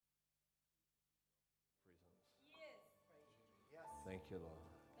Thank you, Lord.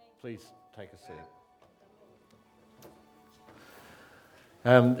 Please take a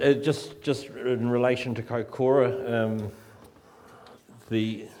seat. Just in relation to Kaikoura,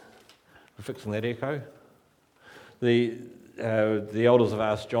 we're fixing that echo. The elders have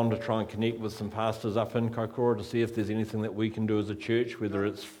asked John to try and connect with some pastors up in Kaikoura to see if there's anything that we can do as a church, whether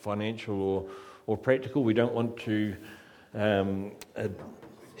it's financial or practical. We don't want to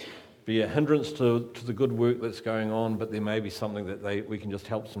be a hindrance to the good work that's going on, but there may be something that we can just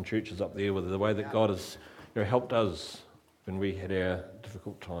help some churches up there with the way that God has helped us when we had our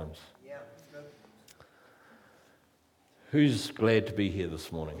difficult times. Yeah, good. Who's glad to be here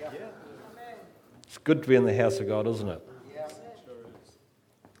this morning? Yeah. It's good to be in the house of God, isn't it?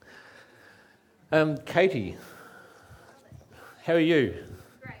 Yeah. Katie, how are you?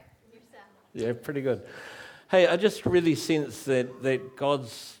 Great. Yourself? Yeah, pretty good. Hey, I just really sense that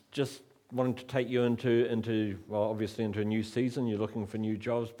God's just wanting to take you into obviously into a new season. You're looking for new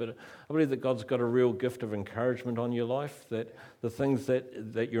jobs, but I believe that God's got a real gift of encouragement on your life, that the things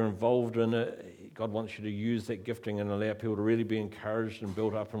that you're involved in, God wants you to use that gifting and allow people to really be encouraged and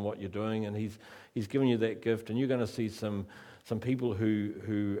built up in what you're doing, and He's given you that gift, and you're going to see some people who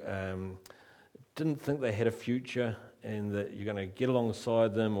didn't think they had a future, and that you're going to get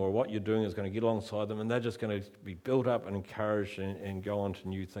alongside them, or what you're doing is going to get alongside them, and they're just going to be built up and encouraged and go on to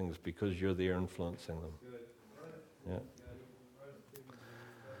new things because you're there influencing them.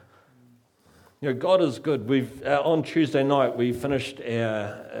 Yeah. God is good. We've on Tuesday night we finished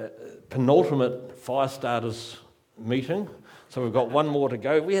our penultimate Fire Starters meeting, so we've got one more to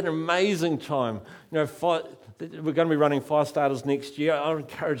go. We had an amazing time. We're going to be running Fire Starters next year. I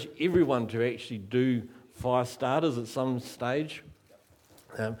encourage everyone to actually do Fire Starters at some stage.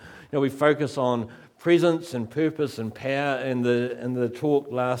 We focus on presence and purpose and power, and the talk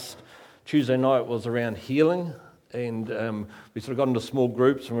last Tuesday night was around healing, and we sort of got into small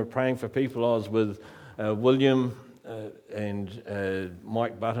groups and we're praying for people. I was with William and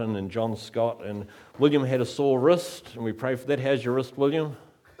Mike Button and John Scott, and William had a sore wrist, and we prayed for that. How's your wrist, William?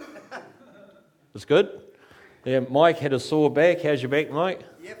 It's good? Yeah, Mike had a sore back. How's your back, Mike?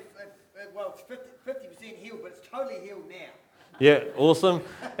 Yep. Well, it's 50% healed, but it's totally healed now. Yeah, awesome.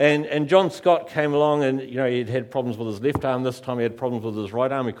 And John Scott came along, and he'd had problems with his left arm. This time he had problems with his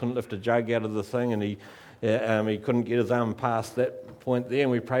right arm. He couldn't lift a jug out of the thing, and he couldn't get his arm past that point there. And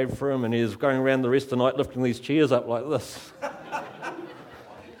we prayed for him, and he was going around the rest of the night lifting these chairs up like this.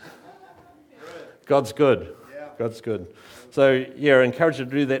 God's good. Yeah. God's good. So I encourage you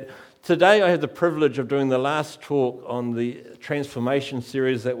to do that. Today I have the privilege of doing the last talk on the transformation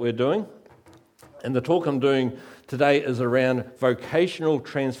series that we're doing. And the talk I'm doing today is around vocational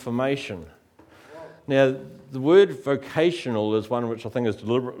transformation. Now, the word vocational is one which I think is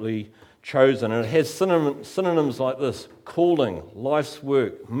deliberately chosen, and it has synonyms like this: calling, life's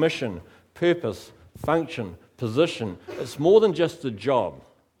work, mission, purpose, function, position. It's more than just a job.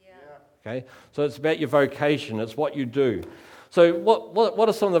 Yeah. Okay? So it's about your vocation, it's what you do. So what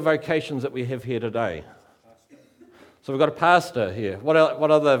are some of the vocations that we have here today? So we've got a pastor here. What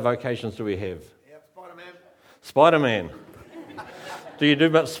other vocations do we have? Spider-Man. Spider-Man. Do you do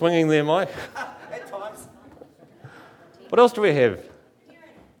much swinging there, Mike? At times. What else do we have?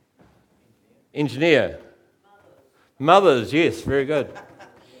 Engineer. Mothers, yes, very good.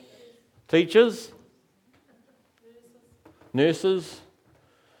 Teachers. Nurses.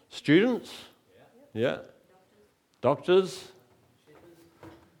 Students. Yeah. Doctors.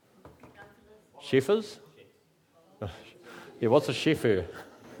 Chefers. Yeah, what's a chauffeur?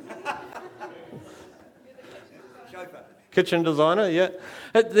 Chauffeur. Kitchen designer, yeah.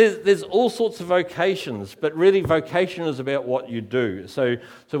 There's all sorts of vocations, but really vocation is about what you do. So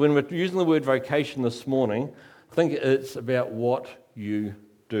when we're using the word vocation this morning, I think it's about what you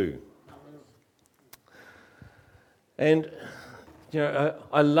do. And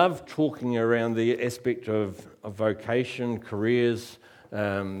I love talking around the aspect of vocation, careers,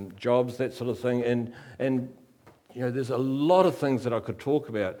 jobs, that sort of thing. And there's a lot of things that I could talk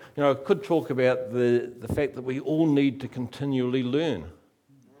about. I could talk about the fact that we all need to continually learn.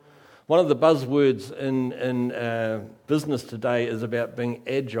 One of the buzzwords in business today is about being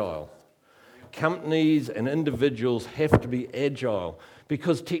agile. Companies and individuals have to be agile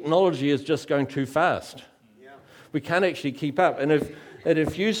because technology is just going too fast. We can't actually keep up. And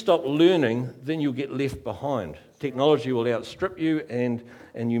if you stop learning, then you'll get left behind. Technology will outstrip you, and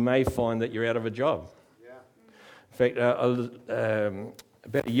you may find that you're out of a job. In fact,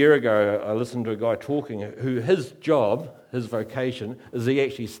 about a year ago, I listened to a guy talking who his job, his vocation, is he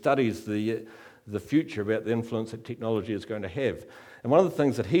actually studies the future about the influence that technology is going to have. And one of the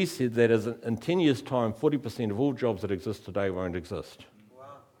things that he said that is in 10 years' time, 40% of all jobs that exist today won't exist. Wow.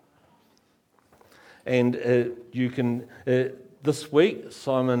 And this week,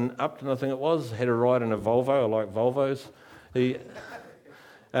 Simon Upton, I think it was, had a ride in a Volvo. I like Volvos.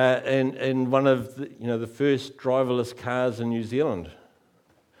 And one of the first driverless cars in New Zealand,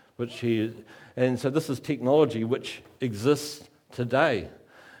 and so this is technology which exists today.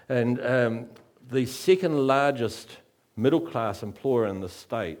 And the second largest middle class employer in the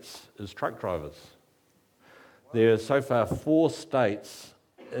States is truck drivers. There are so far 4 states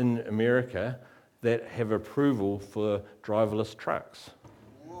in America that have approval for driverless trucks.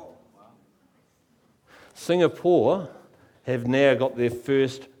 Singapore have now got their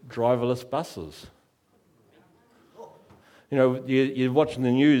first driverless buses. You're watching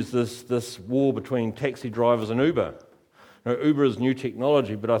the news, this war between taxi drivers and Uber. Uber is new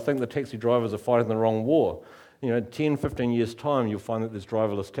technology, but I think the taxi drivers are fighting the wrong war. 10, 15 years' time, you'll find that there's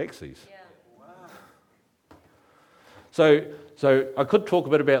driverless taxis. Yeah. Wow. So I could talk a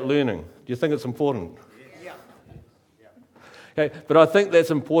bit about learning. Do you think it's important? Yeah. Okay, but I think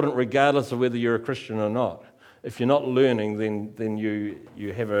that's important regardless of whether you're a Christian or not. If you're not learning, then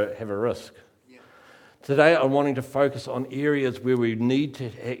you have a risk. Yeah. Today I'm wanting to focus on areas where we need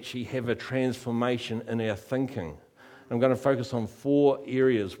to actually have a transformation in our thinking. I'm going to focus on 4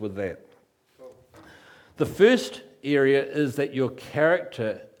 areas with that. Cool. The first area is that your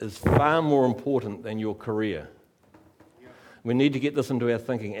character is far more important than your career. Yeah. We need to get this into our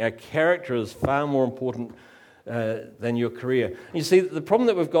thinking. Our character is far more important than your career. And you see, the problem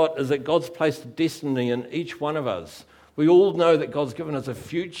that we've got is that God's placed a destiny in each one of us. We all know that God's given us a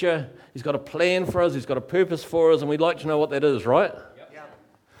future. He's got a plan for us. He's got a purpose for us, and we'd like to know what that is, right? Yeah.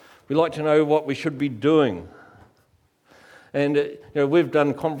 We'd like to know what we should be doing. And we've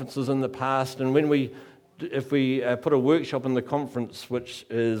done conferences in the past, and if we put a workshop in the conference which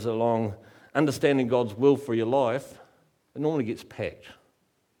is along understanding God's will for your life, it normally gets packed.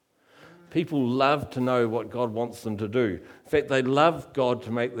 People love to know what God wants them to do. In fact, they love God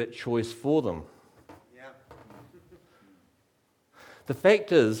to make that choice for them. Yeah. The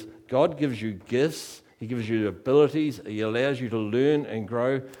fact is, God gives you gifts, He gives you abilities, He allows you to learn and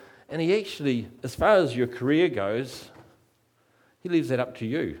grow, and He actually, as far as your career goes, He leaves that up to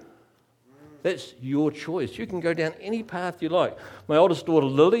you. That's your choice. You can go down any path you like. My oldest daughter,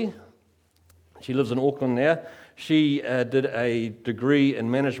 Lily, she lives in Auckland now. She did a degree in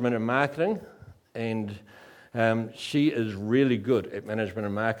management and marketing, and she is really good at management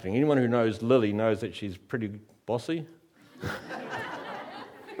and marketing. Anyone who knows Lily knows that she's pretty bossy.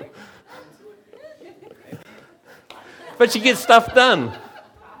 But she gets stuff done.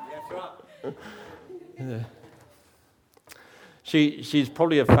 That's right. She's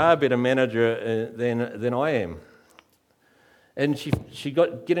probably a far better manager than I am. And she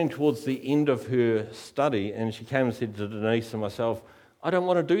got getting towards the end of her study, and she came and said to Denise and myself, I don't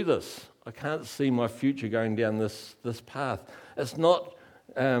want to do this. I can't see my future going down this path. It's not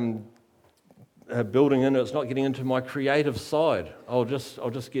building in, it's not getting into my creative side. I'll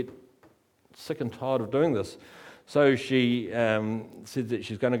just get sick and tired of doing this. So she said that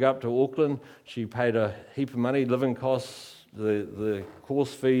she's going to go up to Auckland. She paid a heap of money, living costs, the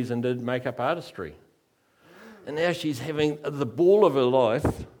course fees, and did makeup artistry. And now she's having the ball of her life,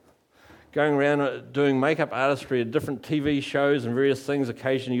 going around doing makeup artistry at different TV shows and various things.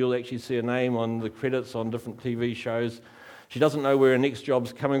 Occasionally you'll actually see her name on the credits on different TV shows. She doesn't know where her next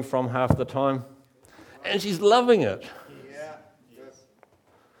job's coming from half the time. And she's loving it. Yeah. Yes.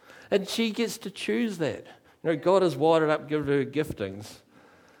 And she gets to choose that. God has wired it up, given her giftings.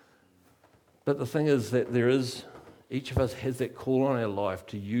 But the thing is that each of us has that call on our life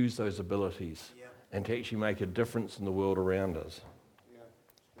to use those abilities. Yeah. And to actually make a difference in the world around us. Yeah.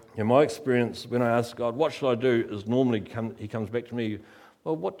 In my experience, when I ask God, what should I do, is normally He comes back to me,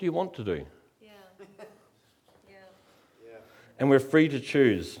 well, what do you want to do? Yeah. Yeah. Yeah. And we're free to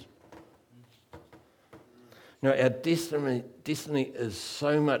choose. Our destiny is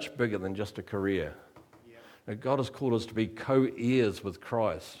so much bigger than just a career. Yeah. God has called us to be co-heirs with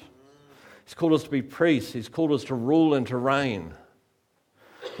Christ. He's called us to be priests. He's called us to rule and to reign.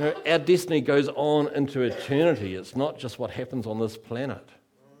 Our destiny goes on into eternity. It's not just what happens on this planet.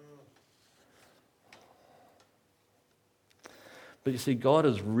 But you see, God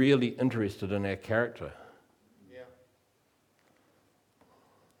is really interested in our character. Yeah.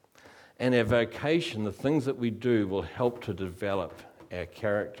 And our vocation, the things that we do, will help to develop our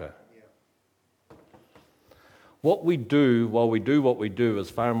character. Yeah. What we do while we do what we do is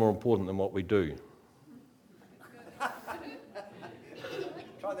far more important than what we do.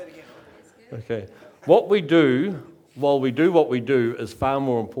 Try that again. Okay. What we do while we do what we do, is far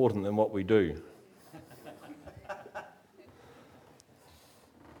more important than what we do.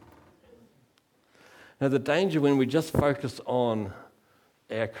 Now, the danger when we just focus on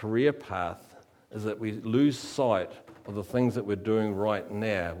our career path is that we lose sight of the things that we're doing right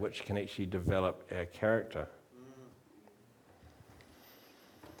now, which can actually develop our character.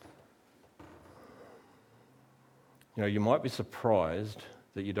 You know, you might be surprised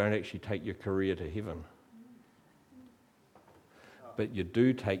that you don't actually take your career to heaven, but you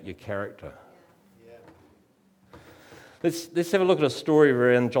do take your character. Let's have a look at a story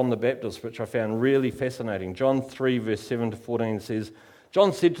around John the Baptist, which I found really fascinating. John 3, verse 7 to 14 says,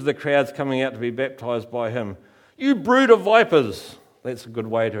 John said to the crowds coming out to be baptized by him, "You brood of vipers." That's a good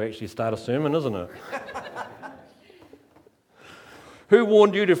way to actually start a sermon, isn't it? "Who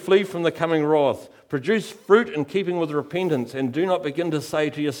warned you to flee from the coming wrath? Produce fruit in keeping with repentance, and do not begin to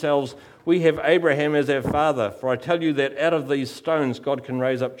say to yourselves, 'We have Abraham as our father.' For I tell you that out of these stones God can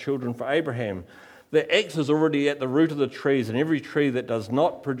raise up children for Abraham. The axe is already at the root of the trees, and every tree that does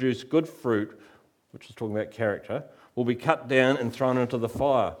not produce good fruit," which is talking about character, "will be cut down and thrown into the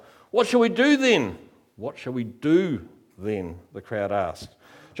fire." "What shall we do then?" "What shall we do then?" the crowd asked.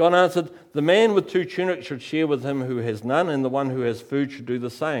 John answered, "The man with 2 tunics should share with him who has none, and the one who has food should do the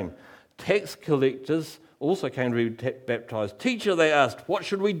same." Tax collectors also came to be baptized. "Teacher," they asked, "what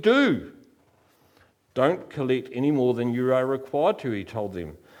should we do?" "Don't collect any more than you are required to," he told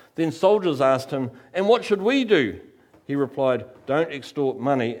them. Then soldiers asked him, "And what should we do?" He replied, "Don't extort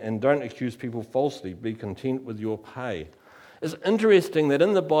money and don't accuse people falsely. Be content with your pay." It's interesting that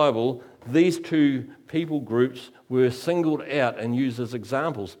in the Bible, these 2 people groups were singled out and used as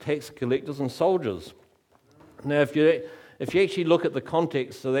examples, tax collectors and soldiers. Now, if you actually look at the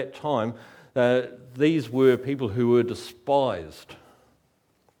context of that time, these were people who were despised.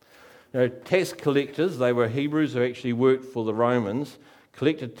 Now, tax collectors, they were Hebrews who actually worked for the Romans,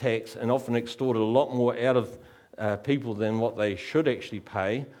 collected tax and often extorted a lot more out of people than what they should actually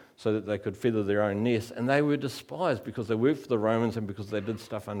pay so that they could feather their own nest. And they were despised because they worked for the Romans and because they did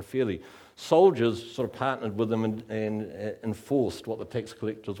stuff unfairly. Soldiers sort of partnered with them and enforced what the tax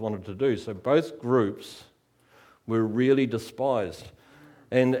collectors wanted to do. So both groups were really despised.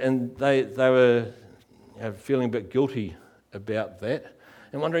 And they were feeling a bit guilty about that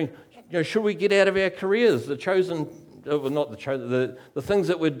and wondering, should we get out of our careers, the things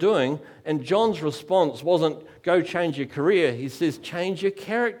that we're doing? And John's response wasn't, "Go change your career." He says, "Change your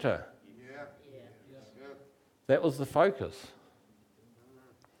character." Yeah. That was the focus.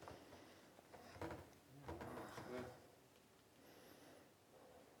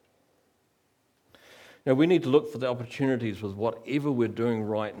 Now, we need to look for the opportunities with whatever we're doing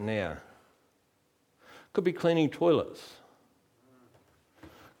right now. Could be cleaning toilets.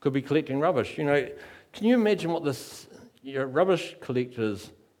 Could be collecting rubbish. Can you imagine what rubbish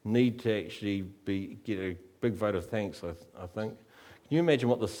collectors need to actually get a big vote of thanks, I think. Can you imagine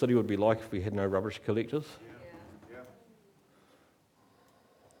what the city would be like if we had no rubbish collectors?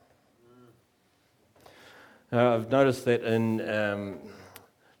 I've noticed that in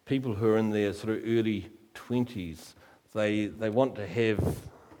people who are in their sort of early 20s, they want to have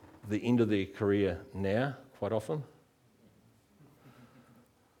the end of their career now, quite often.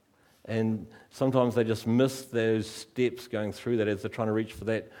 And sometimes they just miss those steps going through that as they're trying to reach for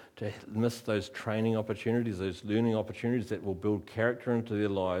that, to miss those training opportunities, those learning opportunities that will build character into their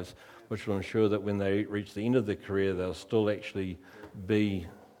lives, which will ensure that when they reach the end of their career, they'll still actually be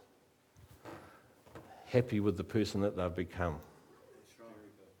happy with the person that they've become.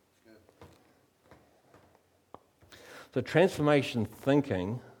 So transformation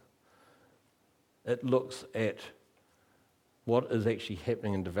thinking, it looks at what is actually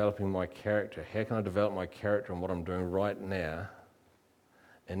happening in developing my character. How can I develop my character and what I'm doing right now,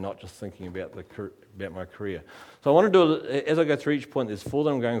 and not just thinking about my career. So I want to do, as I go through each point, there's 4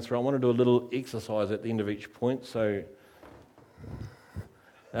 that I'm going through. I want to do a little exercise at the end of each point. So,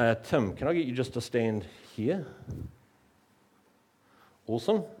 Tim, can I get you just to stand here?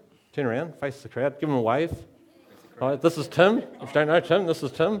 Awesome. Turn around, face the crowd, give them a wave. Hi, this is Tim. If you don't know Tim, this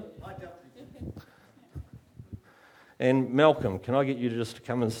is Tim. And Malcolm, can I get you to just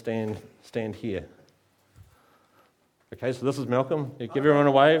come and stand here? Okay, so this is Malcolm. You give everyone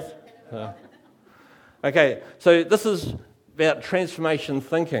a wave. Okay, so this is about transformation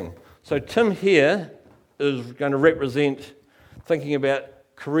thinking. So Tim here is going to represent thinking about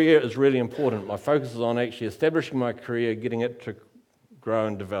career is really important. My focus is on actually establishing my career, getting it to grow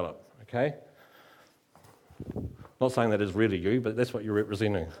and develop. Okay? Not saying that is really you, but that's what you're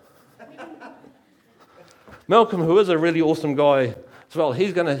representing. Malcolm, who is a really awesome guy as well,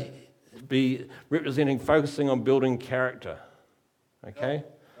 he's going to be representing focusing on building character. Okay?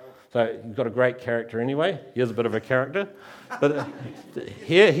 So you've got a great character anyway. Here's a bit of a character. But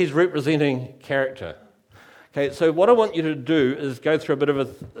here he's representing character. Okay, so what I want you to do is go through a bit of a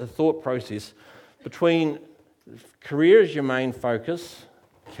thought process between career as your main focus,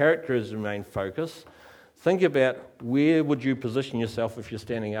 character as your main focus. Think about where would you position yourself if you're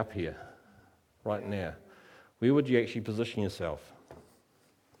standing up here right now. Where would you actually position yourself?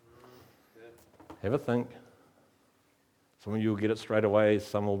 Have a think. Some of you will get it straight away.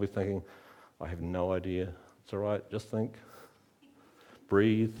 Some will be thinking, I have no idea. It's all right, just think.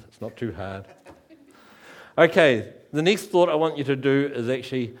 Breathe. It's not too hard. Okay, the next thought I want you to do is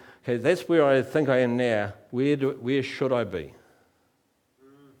actually, okay, that's where I think I am now. Where should I be?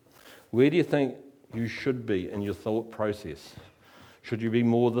 Where do you think you should be in your thought process? Should you be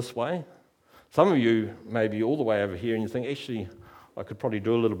more this way? Some of you may be all the way over here and you think, actually, I could probably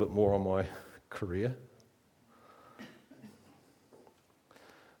do a little bit more on my career.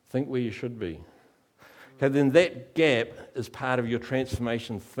 Think where you should be. Okay, then that gap is part of your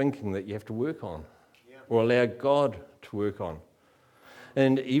transformation thinking that you have to work on, or allow God to work on.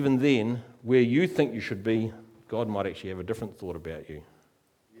 And even then, where you think you should be, God might actually have a different thought about you.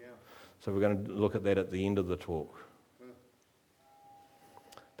 Yeah. So we're going to look at that at the end of the talk.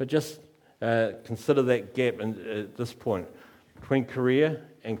 But just consider that gap at this point between career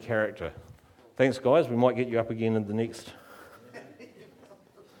and character. Thanks, guys. We might get you up again in the next.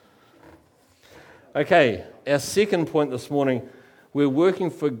 Okay, our second point this morning, we're working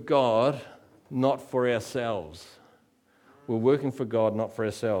for God, not for ourselves. We're working for God, not for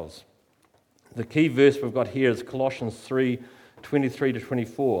ourselves. The key verse we've got here is Colossians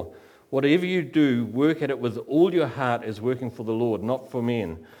 3:23-24. Whatever you do, work at it with all your heart as working for the Lord, not for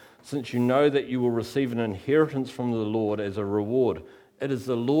men, since you know that you will receive an inheritance from the Lord as a reward. It is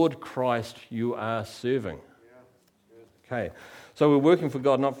the Lord Christ you are serving. Okay, so we're working for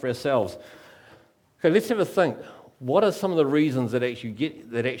God, not for ourselves. Okay, let's have a think. What are some of the reasons that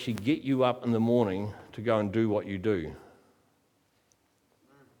actually get you up in the morning to go and do what you do?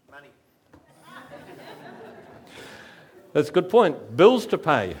 Money. That's a good point. Bills to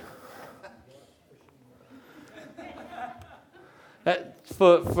pay.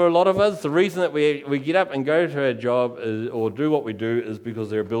 For a lot of us, the reason that we get up and go to our job or do what we do is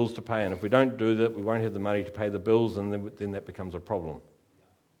because there are bills to pay. And if we don't do that, we won't have the money to pay the bills, and then that becomes a problem.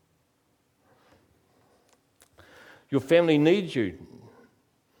 Your family needs you.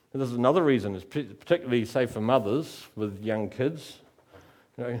 And this is another reason, it's particularly, say, for mothers with young kids.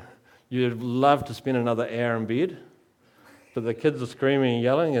 You know, you'd love to spend another hour in bed, but the kids are screaming and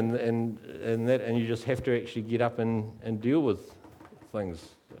yelling, and you just have to actually get up and deal with things,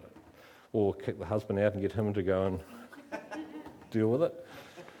 or kick the husband out and get him to go and deal with it.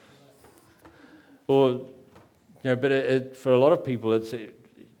 Or, but for a lot of people, it's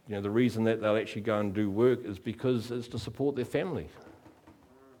the reason that they'll actually go and do work is because it's to support their family.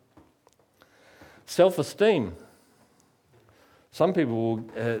 Self-esteem. Some people,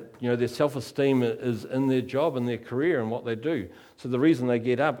 their self-esteem is in their job and their career and what they do. So the reason they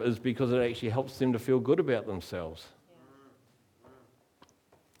get up is because it actually helps them to feel good about themselves.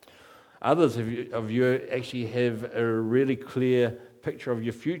 Others of you actually have a really clear picture of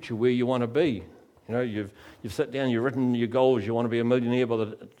your future, where you want to be. You've sat down, you've written your goals, you want to be a millionaire by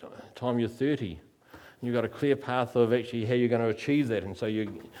the time you're 30. And you've got a clear path of actually how you're going to achieve that. And so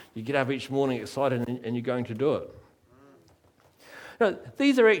you get up each morning excited and you're going to do it.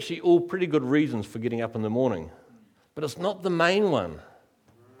 These are actually all pretty good reasons for getting up in the morning. But it's not the main one.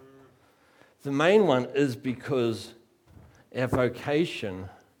 The main one is because our vocation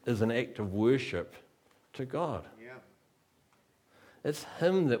is an act of worship to God. Yeah. It's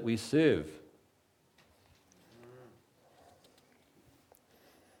Him that we serve.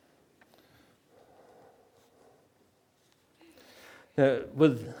 Now,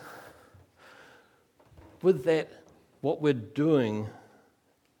 with that, what we're doing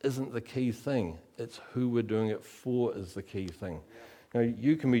isn't the key thing. It's who we're doing it for is the key thing.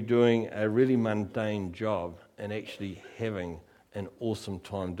 You can be doing a really mundane job and actually having an awesome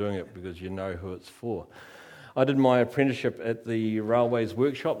time doing it because you know who it's for. I did my apprenticeship at the Railways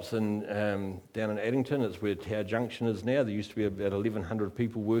Workshops down in Addington. It's where Tower Junction is now. There used to be about 1,100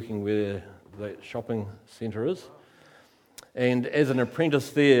 people working where the shopping centre is. And as an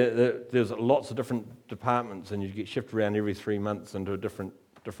apprentice there's lots of different departments, and you get shifted around every 3 months into a different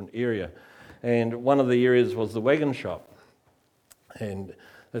area. And one of the areas was the wagon shop. And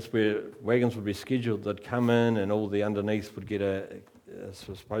that's where wagons would be scheduled. They'd come in, and all the underneath would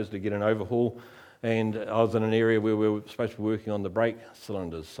supposedly get an overhaul. And I was in an area where we were supposed to be working on the brake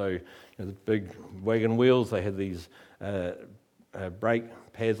cylinders. So the big wagon wheels, they had these brake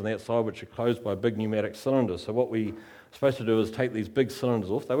pads on the outside which are closed by a big pneumatic cylinder. So what we were supposed to do is take these big cylinders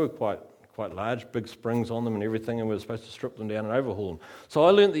off. They were quite large, big springs on them and everything, and we were supposed to strip them down and overhaul them. So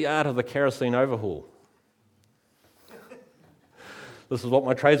I learnt the art of the kerosene overhaul. This is what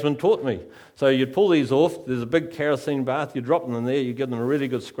my tradesman taught me. So you'd pull these off, there's a big kerosene bath, you drop them in there, you give them a really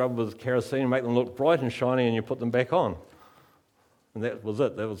good scrub with kerosene, make them look bright and shiny, and you put them back on. And that was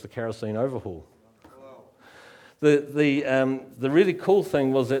it, that was the kerosene overhaul. Wow. The really cool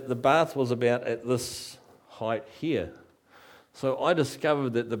thing was that the bath was about at this height here. So I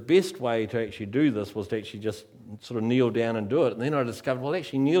discovered that the best way to actually do this was to actually just sort of kneel down and do it. And then I discovered, well,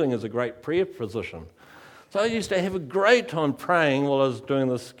 actually kneeling is a great prayer position. So I used to have a great time praying while I was doing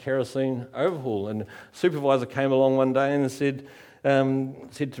this kerosene overhaul. And the supervisor came along one day and said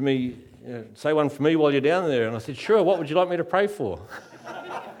to me, say one for me while you're down there. And I said, sure, what would you like me to pray for?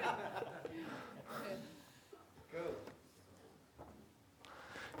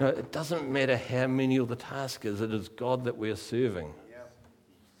 It doesn't matter how menial the task is, it is God that we're serving.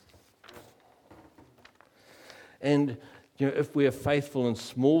 And if we are faithful in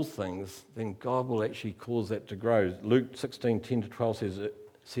small things, then God will actually cause that to grow. Luke 16:10-12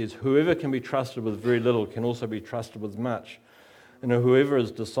 says, whoever can be trusted with very little can also be trusted with much. And whoever is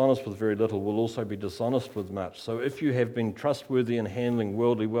dishonest with very little will also be dishonest with much. So if you have been trustworthy in handling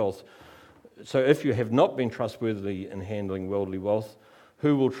worldly wealth, if you have not been trustworthy in handling worldly wealth,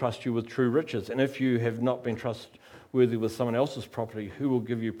 who will trust you with true riches? And if you have not been trustworthy with someone else's property, who will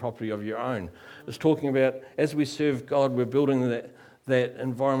give you property of your own? It's talking about, as we serve God, we're building that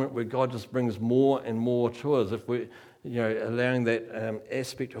environment where God just brings more and more to us. If we're allowing that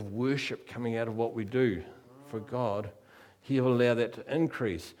aspect of worship coming out of what we do for God, He will allow that to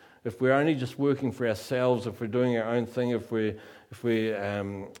increase. If we're only just working for ourselves, if we're doing our own thing, if we're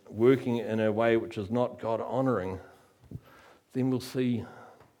working in a way which is not God-honouring, then we'll see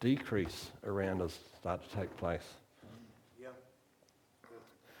decrease around us start to take place.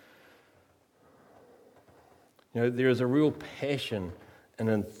 There is a real passion and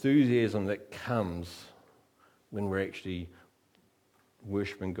enthusiasm that comes when we're actually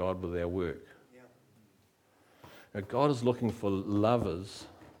worshipping God with our work. God is looking for lovers,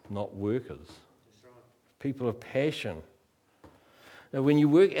 not workers. People of passion. Now, when you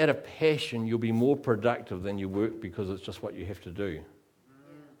work out of passion, you'll be more productive than you work because it's just what you have to do.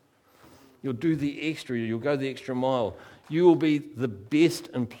 You'll do the extra, you'll go the extra mile. You will be the best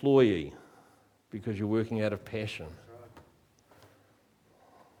employee because you're working out of passion.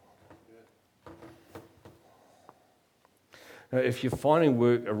 Now, if you're finding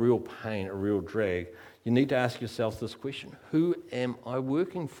work a real pain, a real drag, you need to ask yourself this question: who am I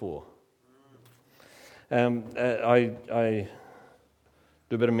working for? I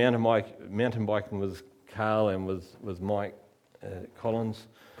do a bit of mountain biking with Carl and with Mike Collins,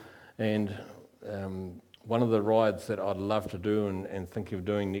 and one of the rides that I'd love to do and think of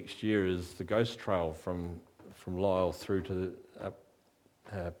doing next year is the Ghost Trail from Lyell through to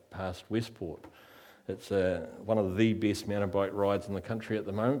past Westport. It's one of the best mountain bike rides in the country at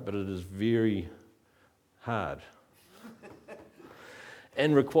the moment, but it is very hard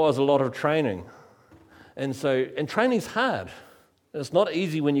and requires a lot of training. And training's hard. It's not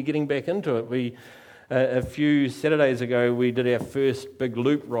easy when you're getting back into it. A few Saturdays ago, we did our first big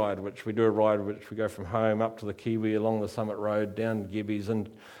loop ride, which we go from home up to the Kiwi, along the Summit Road, down Gebbies, and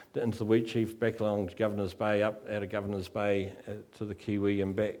into the Wheatsheaf, back along Governor's Bay, up out of Governor's Bay to the Kiwi,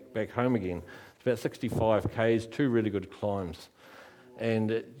 and back home again. It's about 65 k's, 2 really good climbs.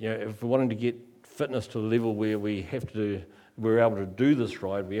 And if we're wanting to get fitness to the level where we're able to do this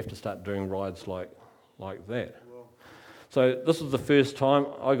ride, we have to start doing rides like that. So this was the first time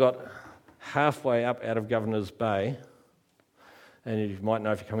I got halfway up out of Governor's Bay, and you might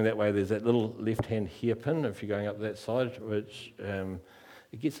know if you're coming that way, there's that little left-hand hairpin if you're going up that side, which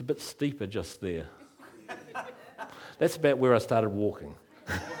it gets a bit steeper just there. That's about where I started walking.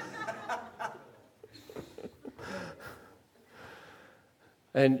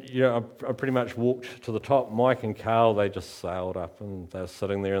 And I pretty much walked to the top. Mike and Carl, they just sailed up, and they were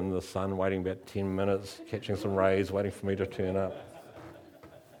sitting there in the sun waiting about 10 minutes, catching some rays, waiting for me to turn up.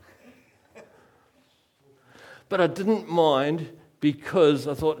 But I didn't mind, because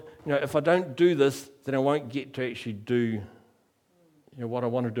I thought, if I don't do this, then I won't get to actually do what I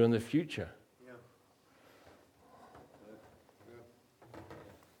want to do in the future.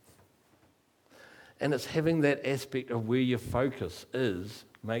 And it's having that aspect of where your focus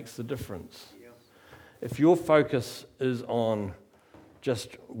makes the difference. If your focus is on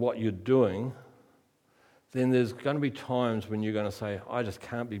just what you're doing, then there's going to be times when you're going to say, I just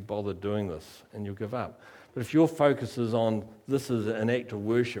can't be bothered doing this, and you'll give up. But if your focus is on, this is an act of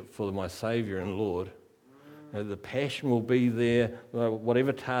worship for my Saviour and Lord, the passion will be there.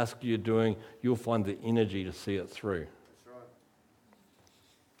 Whatever task you're doing, you'll find the energy to see it through.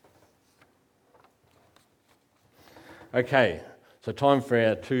 Okay, so time for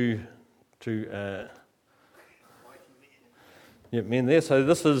our two men there. So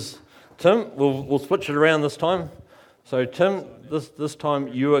this is Tim. We'll switch it around this time. So Tim, this time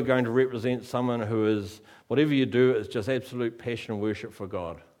you are going to represent someone who is, whatever you do, is just absolute passion and worship for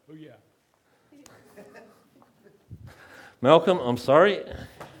God. Oh yeah. Malcolm, I'm sorry.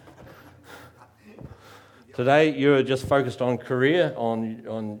 Today you are just focused on career,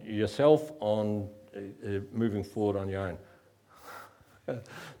 on yourself, on moving forward on your own.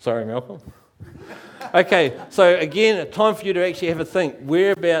 Sorry, Malcolm. Okay, so again, time for you to actually have a think.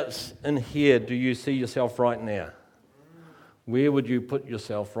 Whereabouts in here do you see yourself right now? Where would you put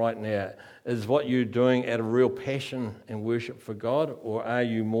yourself right now? Is what you're doing out of real passion and worship for God, or are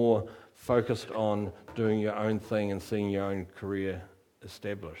you more focused on doing your own thing and seeing your own career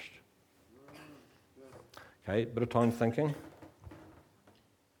established? Okay, bit of time thinking.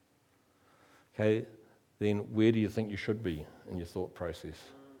 Okay, then where do you think you should be in your thought process?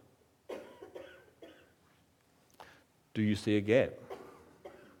 Do you see a gap?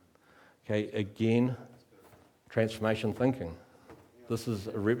 Okay, again, transformation thinking. This is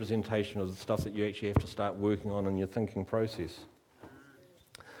a representation of the stuff that you actually have to start working on in your thinking process.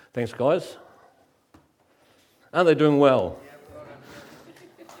 Thanks, guys. Aren't they doing well?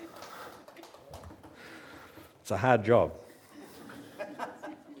 It's a hard job.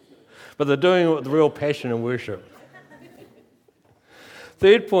 But they're doing it with real passion and worship.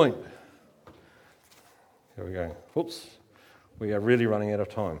 Third point. Here we go. Whoops. We are really running out of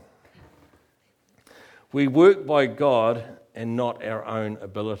time. We work by God and not our own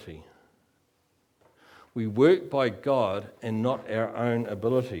ability. We work by God and not our own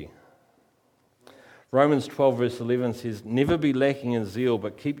ability. Romans 12 verse 11 says, never be lacking in zeal,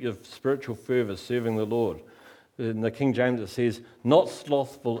 but keep your spiritual fervour serving the Lord. In the King James it says, not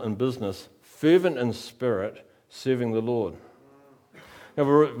slothful in business, fervent in spirit, serving the Lord. Now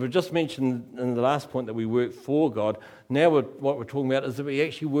we've just mentioned in the last point that we work for God. Now what we're talking about is that we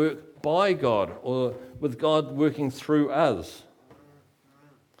actually work by God, or with God working through us.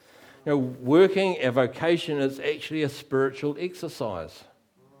 You know, working, our vocation is actually a spiritual exercise.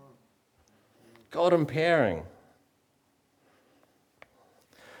 God empowering.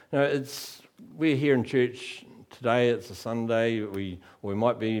 Now we're here in church today, it's a Sunday, we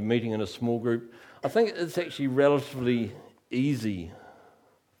might be meeting in a small group. I think it's actually relatively easy-ish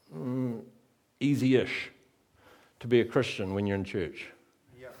to be a Christian when you're in church.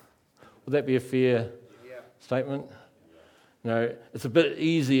 Yeah. Would that be a fair statement? No, it's a bit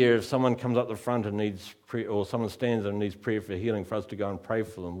easier if someone comes up the front and needs prayer, or someone stands and needs prayer for healing, for us to go and pray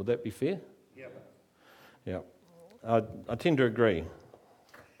for them. Would that be fair? Yeah. I tend to agree.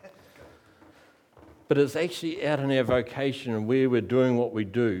 But it's actually out in our vocation and where we're doing what we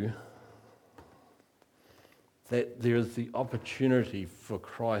do that there is the opportunity for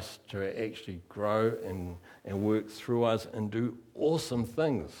Christ to actually grow and work through us and do awesome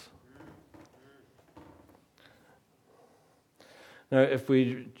things. Now, if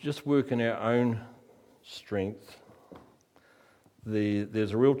we just work in our own strength,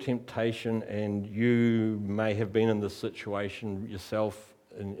 there's a real temptation, and you may have been in this situation yourself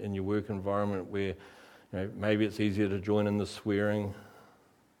in your work environment where maybe it's easier to join in the swearing.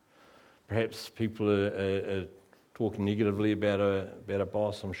 Perhaps people are talking negatively about a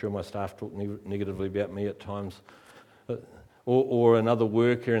boss. I'm sure my staff talk negatively about me at times. Or another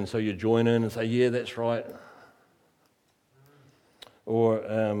worker, and so you join in and say, yeah, that's right. Or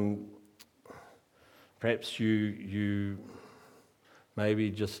perhaps you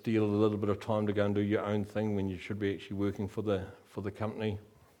maybe just steal a little bit of time to go and do your own thing when you should be actually working for the company.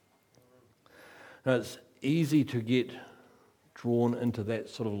 Now, it's easy to get drawn into that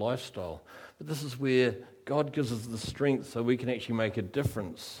sort of lifestyle, but this is where God gives us the strength so we can actually make a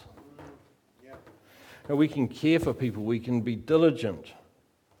difference. Now, we can care for people, we can be diligent,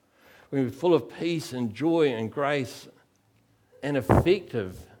 we can be full of peace and joy and grace and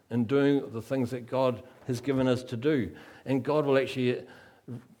effective in doing the things that God has given us to do. And God will actually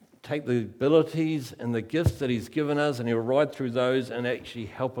take the abilities and the gifts that He's given us, and He'll ride through those and actually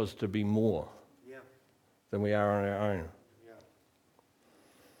help us to be more than we are on our own.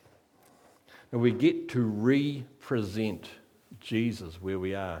 And we get to represent Jesus where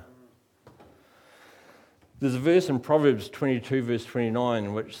we are. There's a verse in Proverbs 22, verse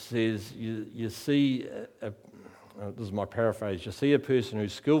 29, which says, you see, this is my paraphrase, you see a person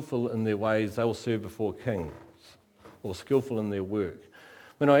who's skillful in their ways, they'll serve before kings, or skillful in their work.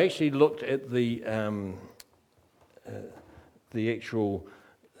 When I actually looked at the actual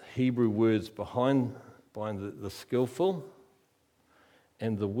Hebrew words behind the skillful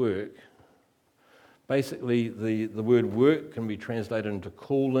and the work, basically the word work can be translated into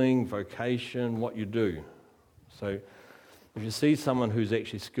calling, vocation, what you do. So if you see someone who's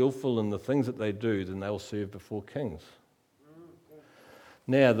actually skillful in the things that they do, then they'll serve before kings.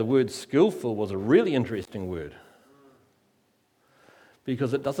 Now, the word skillful was a really interesting word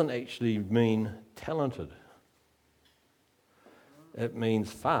because it doesn't actually mean talented. It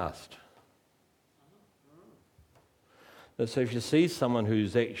means fast. So if you see someone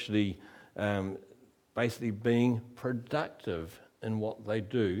who's actually basically being productive in what they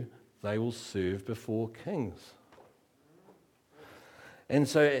do, they will serve before kings. And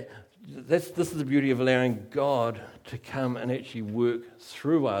so this is the beauty of allowing God to come and actually work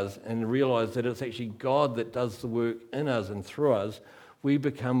through us and realize that it's actually God that does the work in us and through us. We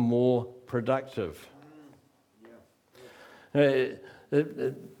become more productive. It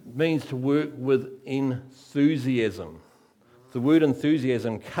means to work with enthusiasm. The word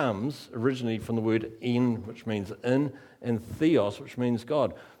enthusiasm comes originally from the word en, which means in, and theos, which means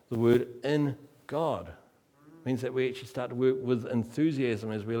God. The word in God means that we actually start to work with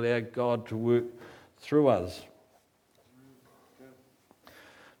enthusiasm as we allow God to work through us.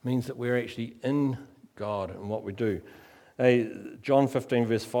 Means that we're actually in God and what we do. John 15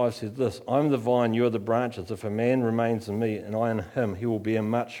 verse 5 says this, I'm the vine, you are the branches. If a man remains in me and I in him, he will bear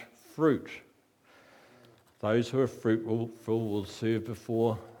much fruit. Those who are fruitful will serve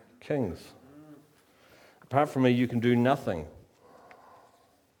before kings. Apart from me, you can do nothing.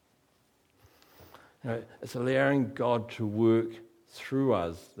 It's allowing God to work through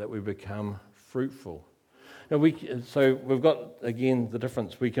us that we become fruitful. So we've got, again, the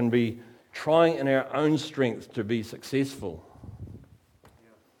difference. We can be trying in our own strength to be successful,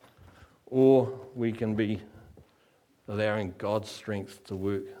 or we can be allowing God's strength to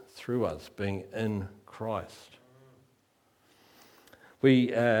work through us, being in Christ.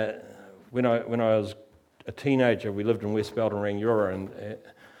 When I was a teenager, we lived in West Belton, Rangiora,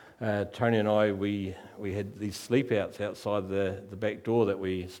 and Tony and I, we had these sleep outs outside the back door that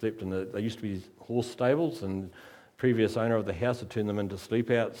we slept in. They used to be horse stables, and the previous owner of the house had turned them into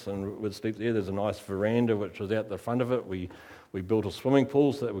sleep outs, and we'd sleep there. There's a nice veranda which was out the front of it. We built a swimming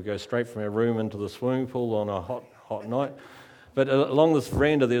pool so that we go straight from our room into the swimming pool on a hot night. But along this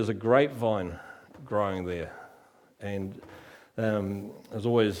veranda, there was a grapevine growing there, and it was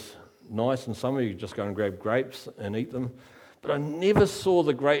always nice in summer. You could just go and grab grapes and eat them. But I never saw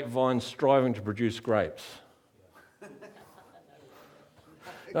the grapevine striving to produce grapes.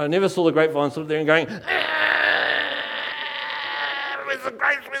 I never saw the grapevine sitting there and going, where's the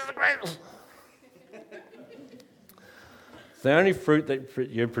grapes, where's the grapes? The only fruit that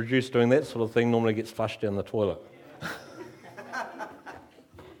you produce doing that sort of thing normally gets flushed down the toilet.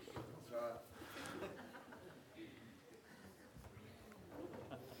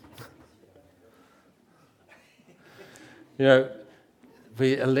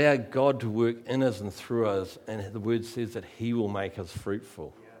 We allow God to work in us and through us, and the word says that He will make us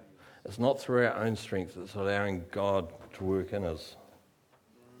fruitful. It's not through our own strength, it's allowing God to work in us.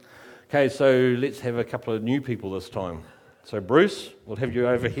 Okay, so let's have a couple of new people this time. So Bruce, we'll have you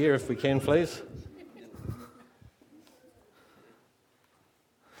over here if we can, please.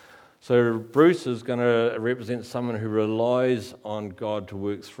 So Bruce is going to represent someone who relies on God to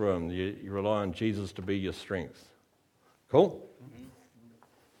work through him. You rely on Jesus to be your strength. Cool? Mm-hmm.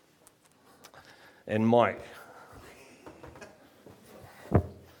 And Mike.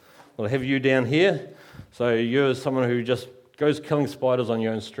 We'll have you down here. So you're someone who just goes killing spiders on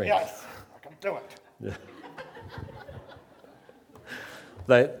your own strength. Yes, I can do it.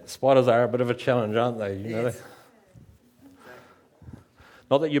 Yeah. Spiders are a bit of a challenge, aren't they? You know? Yes.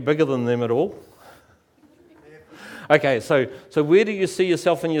 Not that you're bigger than them at all. Okay, so where do you see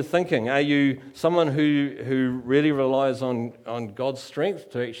yourself in your thinking? Are you someone who really relies on God's strength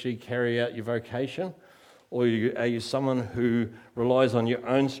to actually carry out your vocation? Or are you someone who relies on your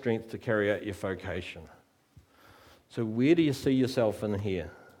own strength to carry out your vocation? So where do you see yourself in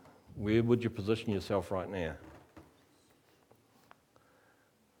here? Where would you position yourself right now?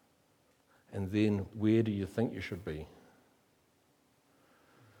 And then where do you think you should be?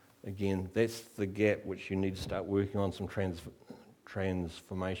 Again, that's the gap which you need to start working on, some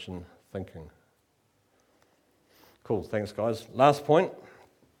transformation thinking. Cool, thanks guys. Last point.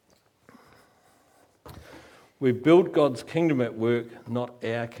 We build God's kingdom at work, not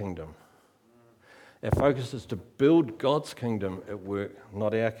our kingdom. Our focus is to build God's kingdom at work,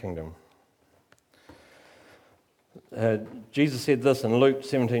 not our kingdom. Jesus said this in Luke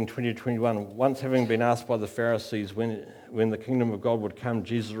 17:20-21. Once having been asked by the Pharisees when the kingdom of God would come,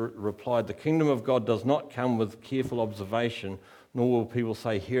 Jesus replied, "The kingdom of God does not come with careful observation, nor will people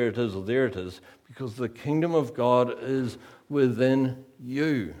say, 'Here it is,' or 'There it is,' because the kingdom of God is within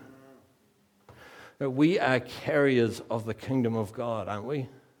you." We are carriers of the kingdom of God, aren't we?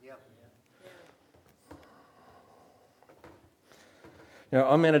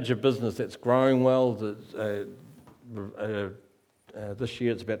 I manage a business that's growing well. This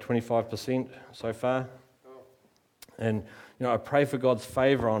year it's about 25% so far. And I pray for God's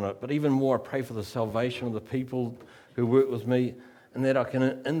favour on it, but even more I pray for the salvation of the people who work with me and that I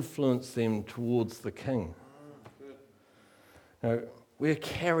can influence them towards the King. We're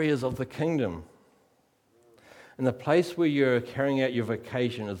carriers of the kingdom. And the place where you're carrying out your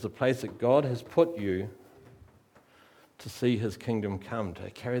vocation is the place that God has put you to see his kingdom come,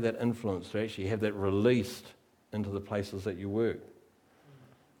 to carry that influence, to actually have that released into the places that you work.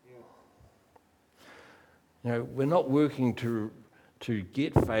 We're not working to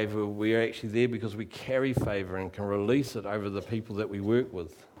get favour, we're actually there because we carry favour and can release it over the people that we work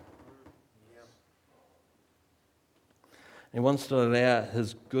with. He wants to allow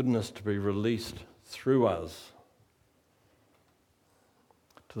his goodness to be released through us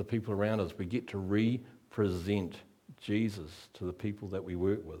to the people around us. We get to represent Jesus to the people that we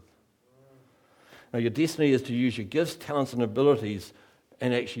work with. Now, your destiny is to use your gifts, talents, and abilities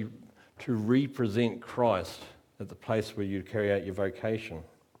and actually to represent Christ at the place where you carry out your vocation.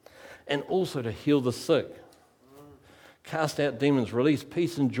 And also to heal the sick, cast out demons, release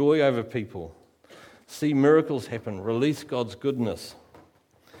peace and joy over people, see miracles happen, release God's goodness.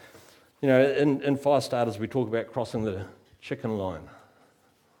 In Fire Starters, we talk about crossing the chicken line.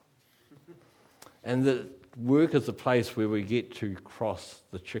 And the work is the place where we get to cross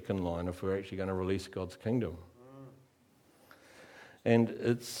the chicken line if we're actually going to release God's kingdom. And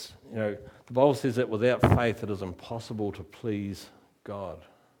it's, the Bible says that without faith it is impossible to please God.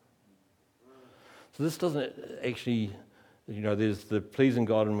 So this doesn't actually, there's the pleasing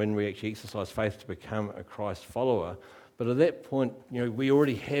God and when we actually exercise faith to become a Christ follower. But at that point, we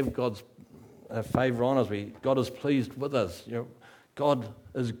already have God's favour on us. God is pleased with us. God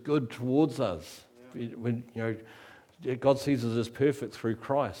is good towards us. When God sees us as perfect through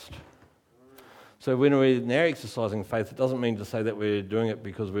Christ. So when we're now exercising faith, it doesn't mean to say that we're doing it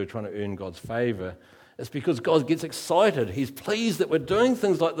because we're trying to earn God's favour. It's because God gets excited. He's pleased that we're doing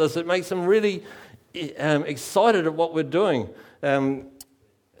things like this. It makes him really excited at what we're doing.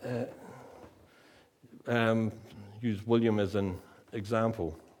 Use William as an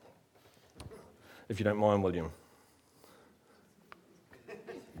example, if you don't mind, William.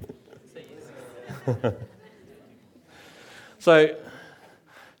 So,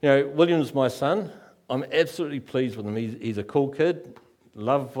 William's my son. I'm absolutely pleased with him. He's a cool kid.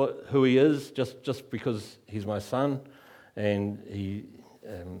 Love who he is just because he's my son, and he's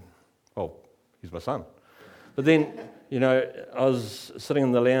my son. But then, I was sitting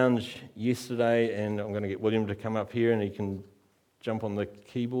in the lounge yesterday, and I'm going to get William to come up here, and he can jump on the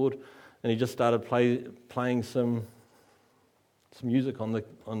keyboard, and he just started playing some music on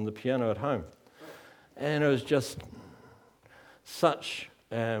the piano at home. And it was just such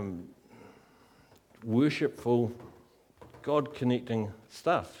worshipful, God-connecting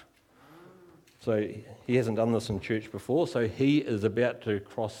stuff. So he hasn't done this in church before, so he is about to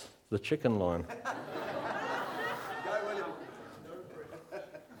cross the chicken line.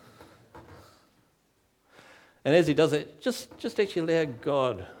 And as he does it, just actually allow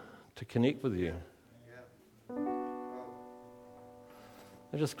God to connect with you.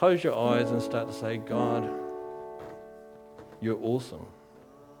 And just close your eyes and start to say, God, you're awesome.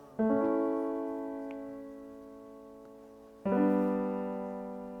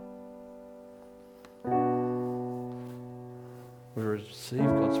 We receive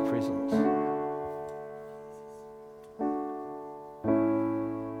God's presence.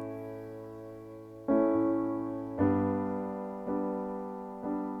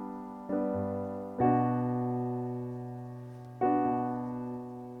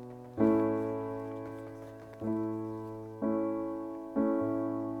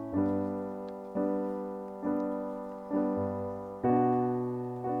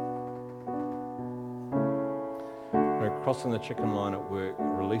 Crossing the chicken line at work,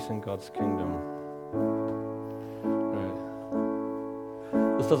 releasing God's kingdom.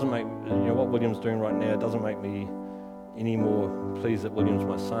 This doesn't make, what William's doing right now, it doesn't make me any more pleased that William's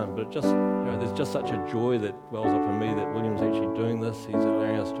my son, but there's just such a joy that wells up in me that William's actually doing this. He's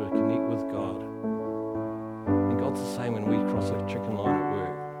allowing us to connect with God. And God's the same when we cross a chicken line at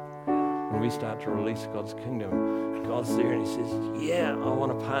work. When we start to release God's kingdom, God's there and he says, yeah, I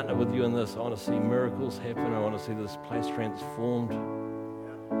want to partner with you in this. I want to see miracles happen. I want to see this place transformed.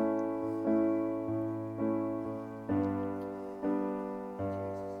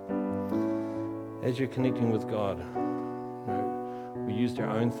 As you're connecting with God, we used our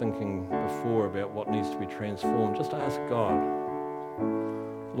own thinking before about what needs to be transformed. Just ask God,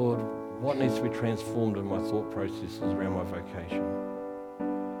 Lord, what needs to be transformed in my thought processes around my vocation?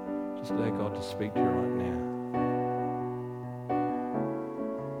 Just allow God to speak to you right now.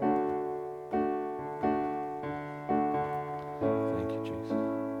 Thank you, Jesus.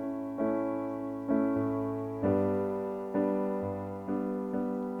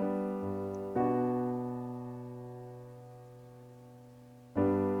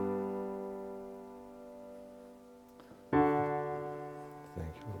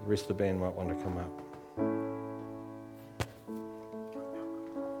 Thank you. The rest of the band might want to come up.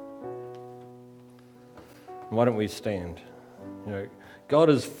 Why don't we stand? God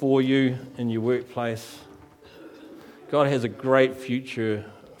is for you in your workplace. God has a great future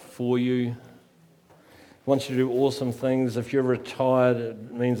for you. He wants you to do awesome things. If you're retired,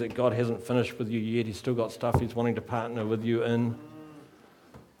 it means that God hasn't finished with you yet. He's still got stuff He's wanting to partner with you in.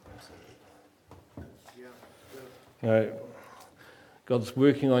 God's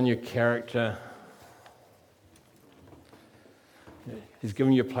working on your character. He's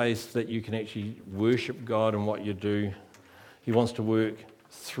given you a place that you can actually worship God in what you do. He wants to work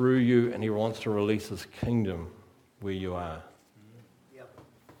through you and He wants to release His kingdom where you are.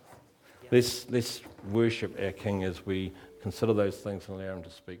 Let's worship our King as we consider those things and allow Him to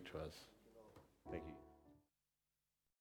speak to us.